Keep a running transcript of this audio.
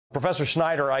Professor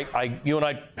Snyder, you and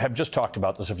I have just talked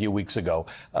about this a few weeks ago,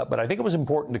 but I think it was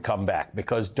important to come back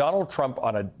because Donald Trump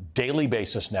on a daily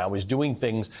basis now is doing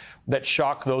things that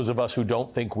shock those of us who don't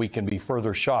think we can be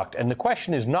further shocked. And the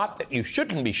question is not that you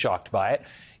shouldn't be shocked by it.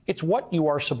 It's what you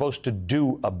are supposed to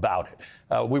do about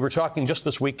it. We were talking just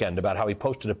this weekend about how he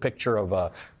posted a picture of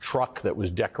a truck that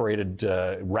was decorated,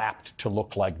 wrapped to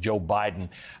look like Joe Biden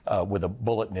with a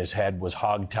bullet in his head was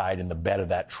hogtied in the bed of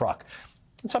that truck.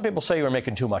 And some people say you're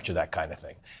making too much of that kind of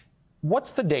thing. What's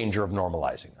the danger of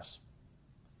normalizing this?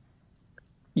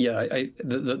 Yeah,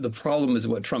 the problem is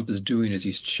what Trump is doing is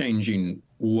he's changing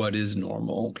what is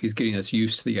normal. He's getting us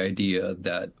used to the idea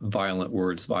that violent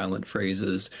words, violent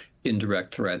phrases,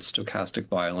 indirect threats, stochastic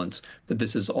violence, that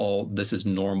this is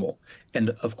normal.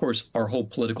 And of course, our whole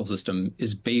political system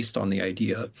is based on the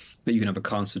idea that you can have a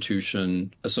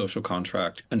constitution, a social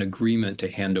contract, an agreement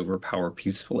to hand over power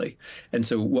peacefully. And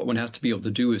so what one has to be able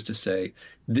to do is to say,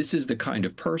 this is the kind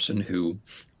of person who,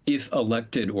 if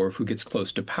elected or who gets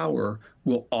close to power,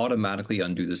 will automatically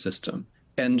undo the system.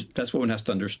 And that's what one has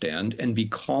to understand and be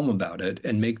calm about it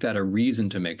and make that a reason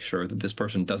to make sure that this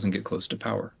person doesn't get close to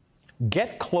power.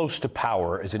 Get close to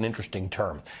power is an interesting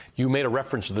term. You made a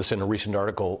reference to this in a recent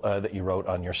article that you wrote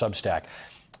on your Substack.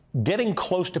 Getting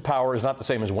close to power is not the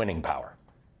same as winning power.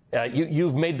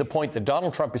 You've made the point that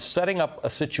Donald Trump is setting up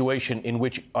a situation in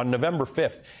which on November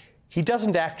 5th, he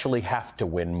doesn't actually have to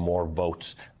win more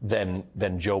votes than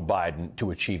Joe Biden to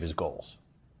achieve his goals.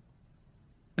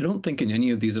 I don't think in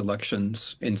any of these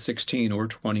elections in 16 or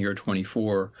 20 or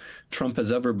 24, Trump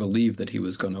has ever believed that he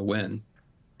was going to win.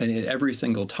 And every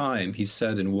single time he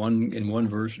said in one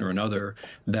version or another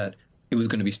that it was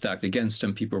going to be stacked against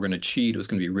him, people were going to cheat, it was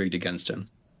going to be rigged against him.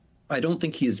 I don't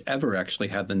think he has ever actually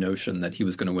had the notion that he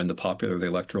was going to win the popular, the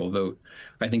electoral vote.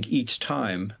 I think each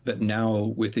time, but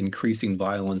now with increasing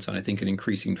violence and I think an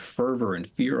increasing fervor and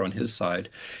fear on his side,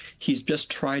 he's just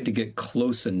tried to get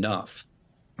close enough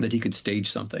that he could stage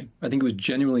something. I think he was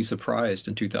genuinely surprised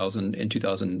in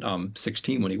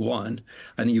 2016 when he won.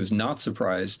 I think he was not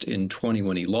surprised in 20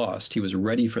 when he lost. He was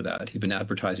ready for that. He'd been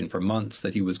advertising for months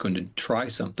that he was going to try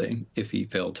something if he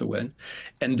failed to win.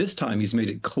 And this time he's made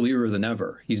it clearer than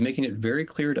ever. He's making it very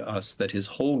clear to us that his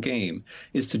whole game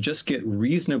is to just get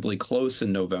reasonably close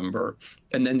in November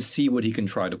and then see what he can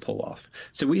try to pull off.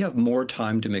 So we have more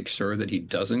time to make sure that he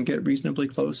doesn't get reasonably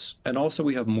close. And also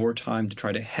we have more time to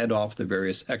try to head off the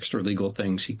various extra legal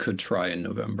things he could try in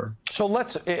November. So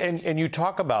and you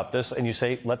talk about this and you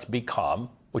say, let's be calm,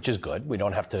 which is good. We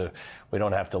don't have to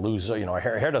lose, our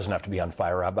hair doesn't have to be on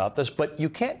fire about this, but you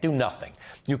can't do nothing.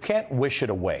 You can't wish it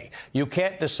away. You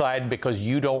can't decide because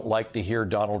you don't like to hear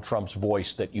Donald Trump's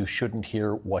voice that you shouldn't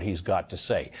hear what he's got to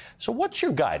say. So what's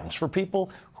your guidance for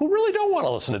people who really don't want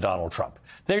to listen to Donald Trump?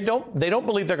 They don't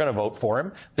believe they're going to vote for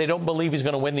him. They don't believe he's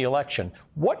going to win the election.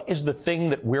 What is the thing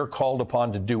that we're called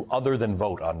upon to do other than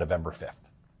vote on November 5th?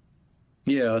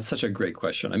 Yeah, that's such a great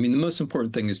question. I mean, the most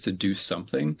important thing is to do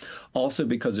something, also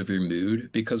because of your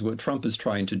mood, because what Trump is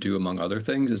trying to do, among other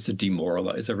things, is to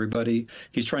demoralize everybody.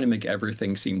 He's trying to make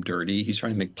everything seem dirty. He's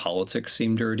trying to make politics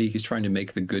seem dirty. He's trying to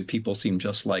make the good people seem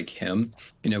just like him.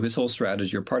 His whole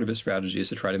strategy, or part of his strategy, is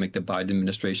to try to make the Biden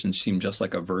administration seem just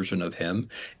like a version of him.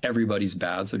 Everybody's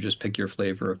bad, so just pick your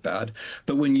flavor of bad.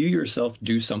 But when you yourself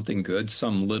do something good,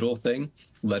 some little thing,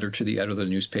 letter to the editor of the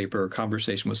newspaper,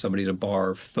 conversation with somebody at a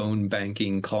bar, phone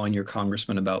banking, calling your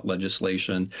congressman about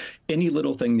legislation, any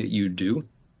little thing that you do,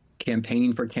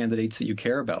 campaigning for candidates that you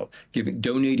care about,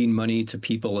 donating money to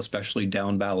people, especially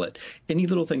down ballot, any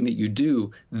little thing that you do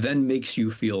then makes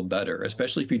you feel better,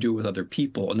 especially if you do it with other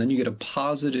people. And then you get a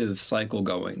positive cycle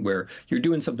going where you're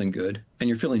doing something good and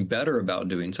you're feeling better about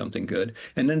doing something good.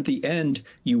 And then at the end,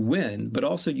 you win, but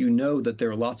also you know that there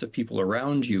are lots of people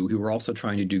around you who are also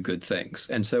trying to do good things.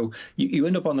 And so you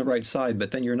end up on the right side,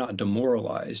 but then you're not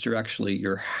demoralized.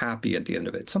 You're happy at the end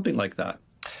of it, something like that.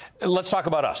 Let's talk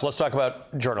about us. Let's talk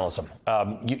about journalism.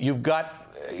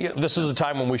 This is a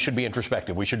time when we should be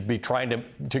introspective. We should be trying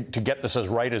to get this as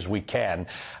right as we can.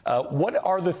 What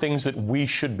are the things that we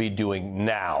should be doing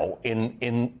now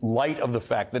in light of the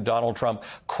fact that Donald Trump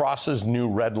crosses new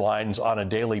red lines on a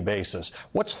daily basis?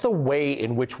 What's the way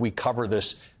in which we cover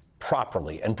this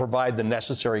properly and provide the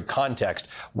necessary context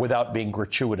without being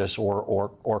gratuitous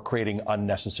or creating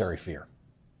unnecessary fear?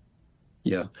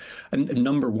 Yeah. And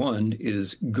number one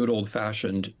is good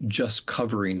old-fashioned just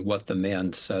covering what the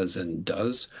man says and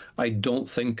does. I don't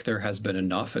think there has been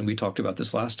enough, and we talked about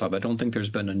this last time, I don't think there's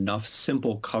been enough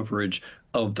simple coverage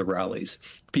of the rallies.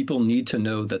 People need to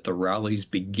know that the rallies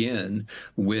begin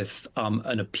with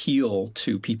an appeal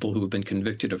to people who have been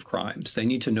convicted of crimes. They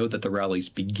need to know that the rallies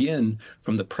begin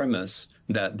from the premise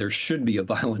that there should be a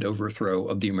violent overthrow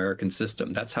of the American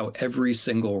system. That's how every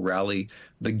single rally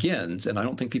begins, and I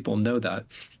don't think people know that.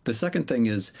 The second thing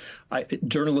is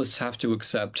journalists have to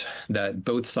accept that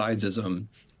both-sides-ism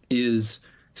is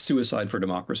suicide for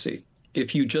democracy.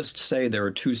 If you just say there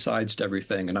are two sides to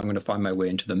everything and I'm going to find my way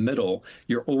into the middle,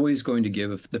 you're always going to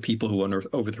give the people who want to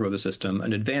overthrow the system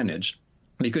an advantage,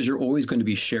 because you're always going to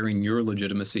be sharing your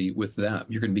legitimacy with them.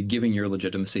 You're going to be giving your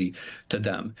legitimacy to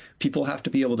them. People have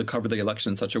to be able to cover the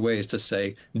election in such a way as to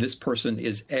say, this person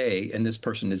is A and this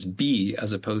person is B,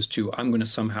 as opposed to I'm going to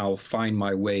somehow find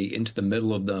my way into the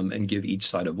middle of them and give each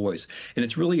side a voice. And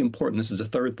it's really important, this is a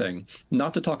third thing,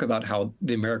 not to talk about how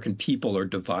the American people are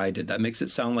divided. That makes it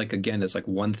sound like, again, it's like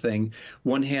one thing,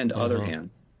 one hand, other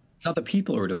hand. It's not the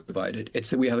people who are divided.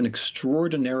 It's that we have an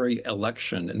extraordinary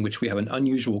election in which we have an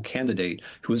unusual candidate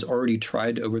who has already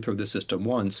tried to overthrow the system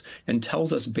once and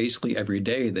tells us basically every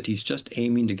day that he's just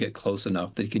aiming to get close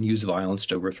enough that he can use violence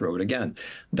to overthrow it again.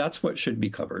 That's what should be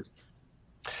covered.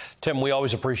 Tim, we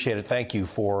always appreciate it. Thank you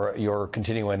for your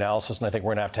continuing analysis. And I think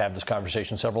we're going to have this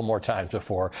conversation several more times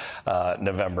before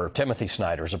November. Timothy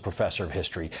Snyder is a professor of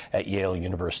history at Yale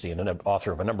University and an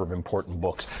author of a number of important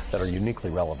books that are uniquely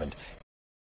relevant.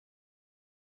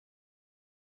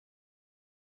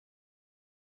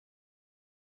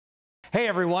 Hey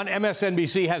everyone,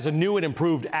 MSNBC has a new and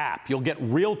improved app. You'll get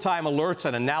real-time alerts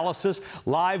and analysis,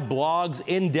 live blogs,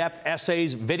 in-depth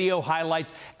essays, video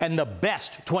highlights, and the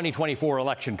best 2024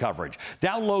 election coverage.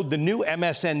 Download the new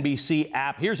MSNBC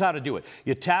app. Here's how to do it.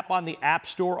 You tap on the App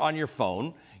Store on your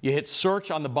phone. You hit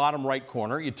search on the bottom right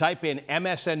corner. You type in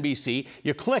MSNBC.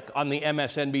 You click on the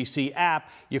MSNBC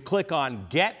app. You click on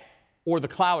Get or the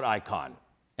cloud icon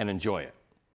and enjoy it.